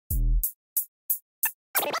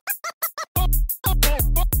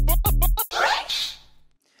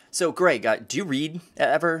So, Greg, do you read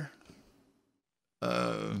ever?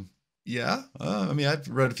 Uh, yeah. I mean, I've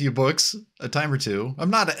read a few books, a time or two. I'm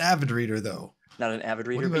not an avid reader, though. Not an avid What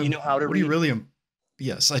reader, do but you you, know how to what do you read. really,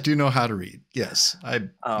 yes, I do know how to read. Yes. You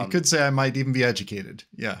Um, could say I might even be educated.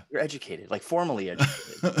 Yeah. you're educated, like formally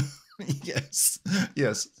educated. Yes.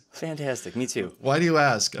 Yes. Fantastic. Me too. Why do you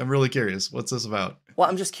ask? I'm really curious. What's this about? Well,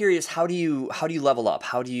 I'm just curious. How do you level up?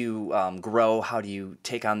 How do you grow? How do you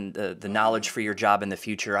take on the knowledge for your job in the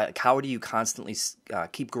future? Like, how do you constantly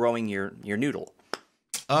keep growing your noodle?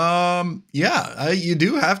 Yeah, you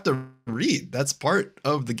do have to read. That's part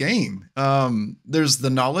of the game. There's the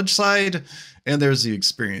knowledge side and there's the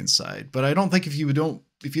experience side. But I don't think if you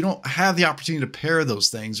don't have the opportunity to pair those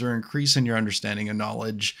things or increase in your understanding and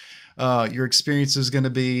knowledge, your experience is going to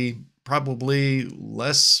be probably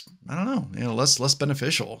less, I don't know, less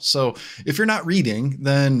beneficial. So if you're not reading,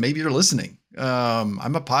 then maybe you're listening.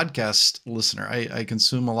 I'm a podcast listener. I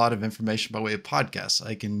consume a lot of information by way of podcasts.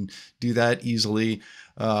 I can do that easily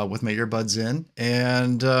with my earbuds in,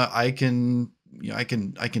 and I can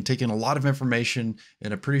take in a lot of information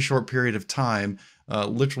in a pretty short period of time,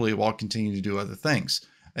 literally while continuing to do other things.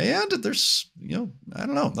 And there's, I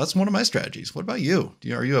don't know. That's one of my strategies. What about you?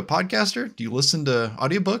 Are you a podcaster? Do you listen to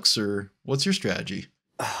audiobooks, or what's your strategy?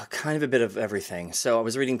 Kind of a bit of everything. So I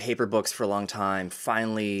was reading paper books for a long time.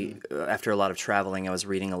 Finally, after a lot of traveling, I was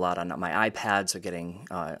reading a lot on my iPad, so getting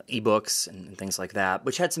ebooks and things like that,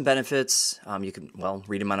 which had some benefits. You can, well,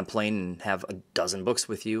 read them on a plane and have a dozen books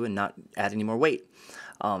with you and not add any more weight.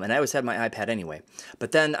 And I always had my iPad anyway.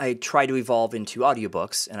 But then I tried to evolve into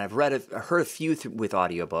audiobooks, and I've heard a few with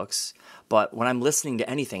audiobooks. But when I'm listening to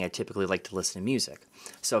anything, I typically like to listen to music.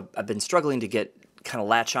 So I've been struggling to get kind of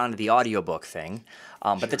latch onto the audiobook thing.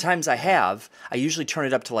 But the times I have, I usually turn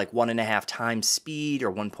it up to like 1.5 times speed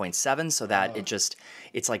or 1.7, so that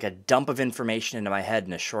it's like a dump of information into my head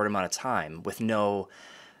in a short amount of time with no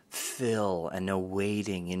fill and no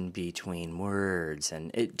waiting in between words,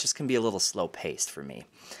 and it just can be a little slow paced for me.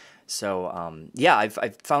 So yeah,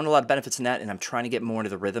 I've found a lot of benefits in that, and I'm trying to get more into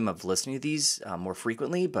the rhythm of listening to these more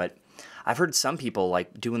frequently. But I've heard some people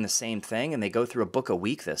like doing the same thing, and they go through a book a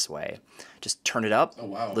week this way. Just turn it up, Oh,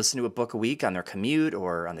 wow. listen to a book a week on their commute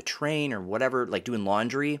or on the train or whatever, like doing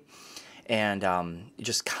laundry, and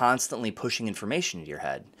just constantly pushing information into your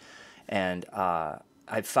head. And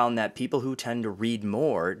I've found that people who tend to read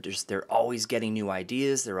more, just they're always getting new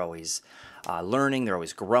ideas, they're always learning, they're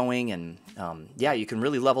always growing, and yeah, you can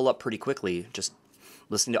really level up pretty quickly. Just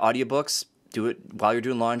listening to audiobooks, do it while you're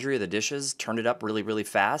doing laundry or the dishes, turn it up really, really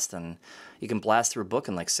fast, and you can blast through a book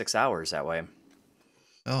in like 6 hours that way.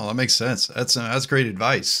 Oh, that makes sense. That's great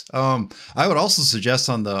advice. I would also suggest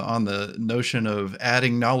on the notion of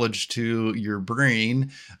adding knowledge to your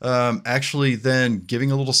brain, actually then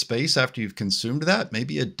giving a little space after you've consumed that,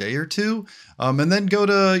 maybe a day or two, and then go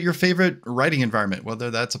to your favorite writing environment,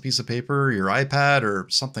 whether that's a piece of paper, your iPad, or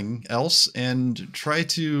something else, and try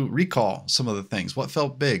to recall some of the things. What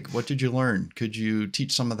felt big? What did you learn? Could you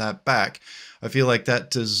teach some of that back? I feel like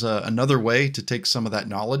that is another way to take some of that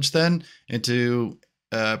knowledge then into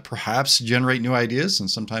perhaps generate new ideas,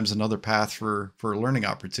 and sometimes another path for a learning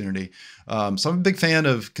opportunity. So I'm a big fan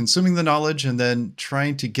of consuming the knowledge and then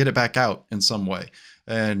trying to get it back out in some way.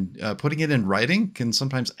 And putting it in writing can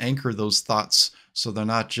sometimes anchor those thoughts so they're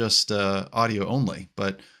not just audio only.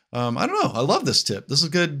 But I don't know. I love this tip. This is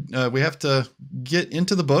good. We have to get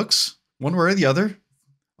into the books one way or the other,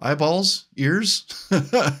 eyeballs, ears,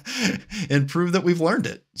 and prove that we've learned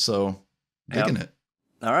it. So Yep. digging it.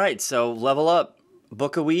 All right, so level up.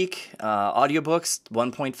 Book a week, audiobooks,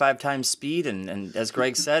 1.5 times speed, and as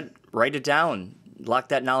Greg said, write it down, lock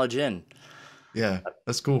that knowledge in. Yeah,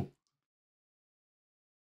 that's cool.